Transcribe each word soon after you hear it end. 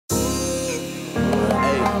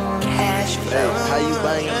Cash flow. How you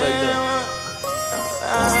buying it like that?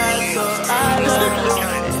 I'm in the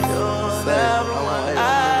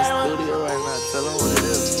studio right now. Tell them what it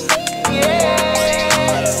is.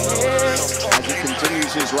 As he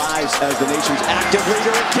continues his rise as the nation's active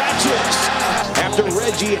leader in catches. After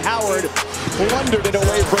Reggie Howard blundered it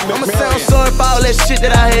away from McMarion. I'ma say I'm sorry for all that shit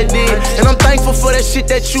that I had did, and I'm thankful for that shit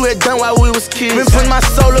that you had done while we was kids. Been putting my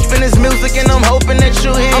soul up in this music, and I'm hoping that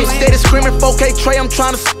you hear. I'm steady screaming 4K Trey, I'm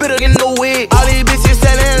trying to spit it in the wig. All these bitches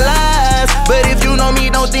telling lies, but if you know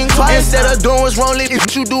me, don't think twice. Instead of doing what's wrong,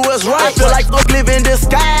 if you do what's right. I feel like I'm living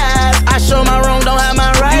disguise. I show my wrong, don't have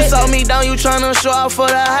my right. You saw me down, you tryna show off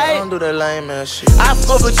for the hype. Don't do that lame ass shit. I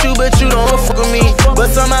fuck with you, but you don't fuck with me.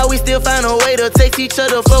 But somehow we still find a way to text each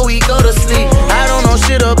other before we go to sleep. I don't know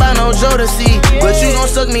shit about no Jodeci, but you gon'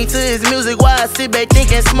 suck me to his music while I sit back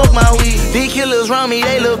think and smoke my weed. These killers around me,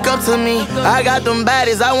 they look up to me. I got them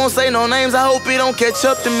baddies, I won't say no names, I hope it don't catch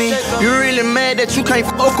up to me. You really mad that you can't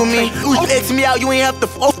fuck with me? You X me out, you ain't have to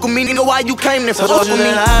fuck with me. Nigga, why you came to fuck with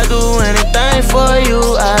me? I do anything for you,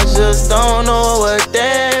 I just don't know what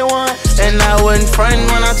they want. And I wasn't frightened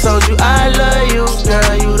when I told you I love you.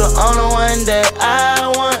 Girl, you the only one that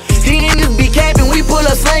I want. These niggas be capping, we pull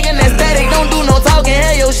up slanging that static. Don't do no talking,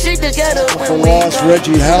 have your shit together. For loss,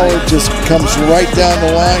 Reggie Howard just comes right down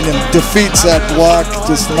the line and defeats that block,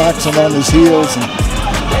 just knocks him on his heels. And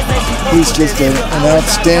he's just an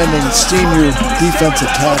outstanding senior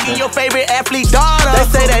defensive tackle. Your favorite athlete daughter. They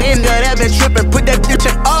say that in there, that been tripping, put that bitch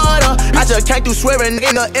in order. I just came through swearing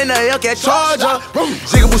in the Hellcat Charger.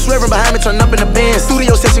 Jigaboo swearing behind me, turn up in the Benz.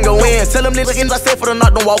 Studio session go in. Tell them niggas I said for the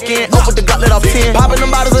knock, don't walk in. Up with the gauntlet off 10. Popping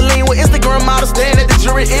them bottles of lean with Instagram models staying at the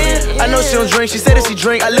jury end. I know she don't drink, she said that she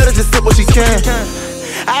drink. I let her just sip what she can.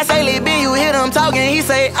 I say, Lil' B, you hear them talking, he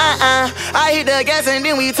say, I hit the gas and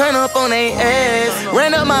then we turn up on they ass.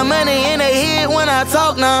 Ran up my money in they head when I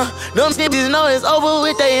talk now. Them snitches know it's over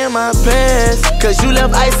with, they in my past. Cause you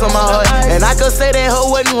left ice on my heart, and I could say that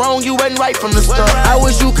hoe wasn't wrong, you wasn't right from the start. I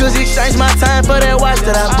wish you could exchange my time for that watch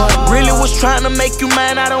that I bought. Really was trying to make you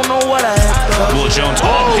mine, I don't know what I had. Will Jones,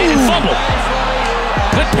 hit and fumble.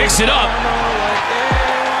 But picks it up.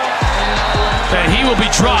 And he will be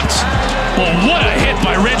dropped. Well, what a hit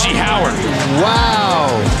by Reggie Howard. Wow.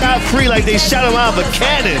 Got free like they shot him out of a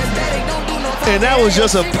cannon. And that was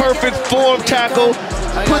just a perfect form tackle.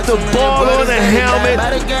 Put the ball on the helmet.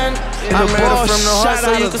 And the ball shot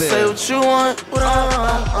out of there. Say what you want.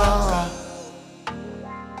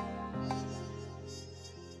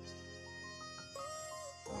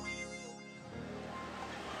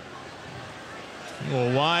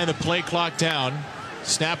 We'll wind the play clock down.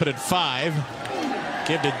 Snap it at 5.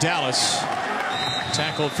 Give to Dallas.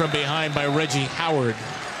 Tackled from behind by Reggie Howard.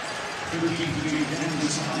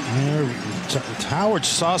 Howard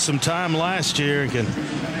saw some time last year and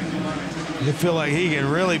you feel like he can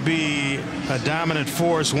really be a dominant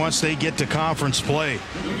force once they get to conference play.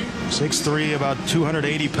 6'3", about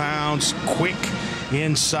 280 pounds, quick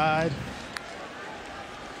inside.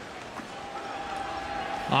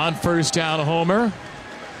 On first down, Homer.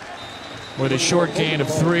 With a short gain of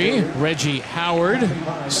 3, Reggie Howard,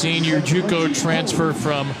 senior JUCO transfer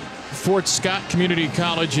from Fort Scott Community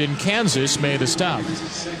College in Kansas, made the stop.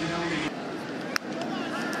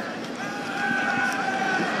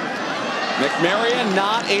 McMarion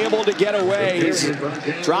not able to get away. He's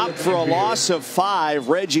dropped for a loss of 5.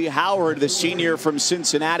 Reggie Howard, the senior from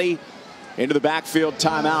Cincinnati, into the backfield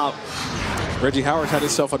timeout. Reggie Howard had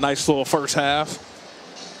himself a nice little first half.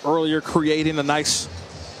 Earlier creating a nice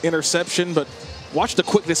interception, but watch the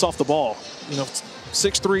quickness off the ball. You know,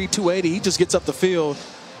 6'3", 280, he just gets up the field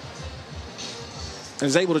and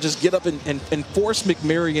is able to just get up and force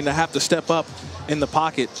McMarion to have to step up in the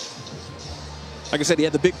pocket. Like I said, he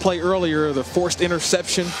had the big play earlier, the forced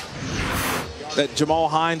interception that Jamal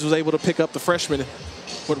Hines was able to pick up, the freshman.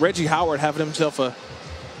 With Reggie Howard having himself a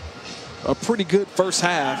pretty good first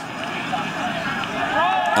half.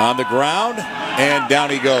 On the ground, and down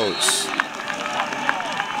he goes.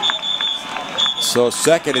 So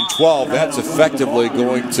 2nd and 12, that's effectively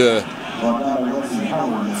going to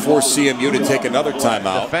force CMU to take another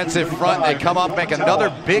timeout. Defensive front, they come up, make another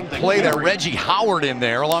big play there. Reggie Howard in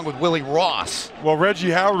there, along with Willie Ross. Well, Reggie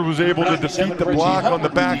Howard was able to defeat the block on the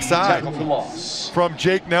backside from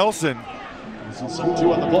Jake Nelson.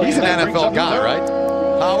 He's an NFL guy, right?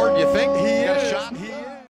 Howard, you think? He is.